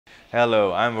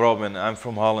Hello, I'm Robin, I'm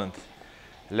from Holland.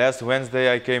 Last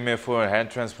Wednesday I came here for a hair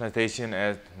transplantation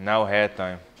at Now Hair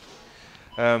Time.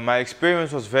 My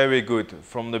experience was very good.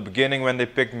 From the beginning when they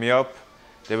picked me up,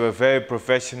 they were very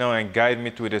professional and guided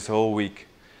me through this whole week.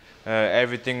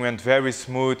 Everything went very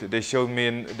smooth. They showed me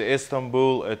in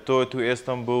Istanbul, a tour to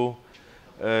Istanbul.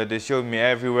 They showed me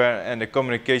everywhere and the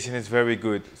communication is very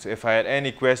good. So if I had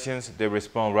any questions, they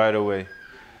respond right away.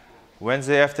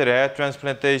 Wednesday after the hair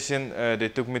transplantation, they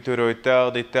took me to the hotel.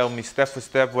 They tell me step for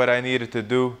step what I needed to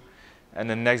do. And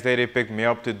the next day they picked me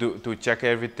up to check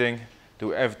everything.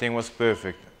 Everything was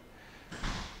perfect.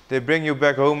 They bring you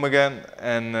back home again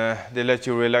and they let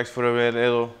you relax for a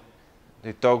little.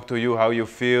 They talk to you how you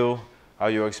feel, how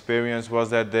your experience was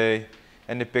that day.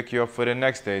 And they pick you up for the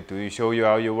next day to show you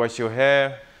how you wash your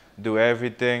hair, do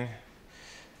everything.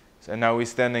 So now we're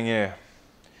standing here.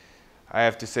 I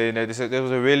have to say that this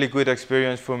was a really good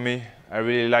experience for me. I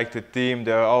really like the team.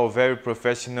 They're all very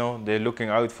professional. They're looking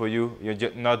out for you.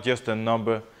 You're not just a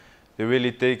number. They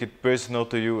really take it personal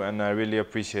to you, and I really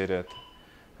appreciate that.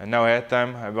 And now, Hair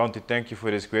Time, I want to thank you for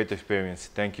this great experience.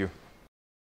 Thank you.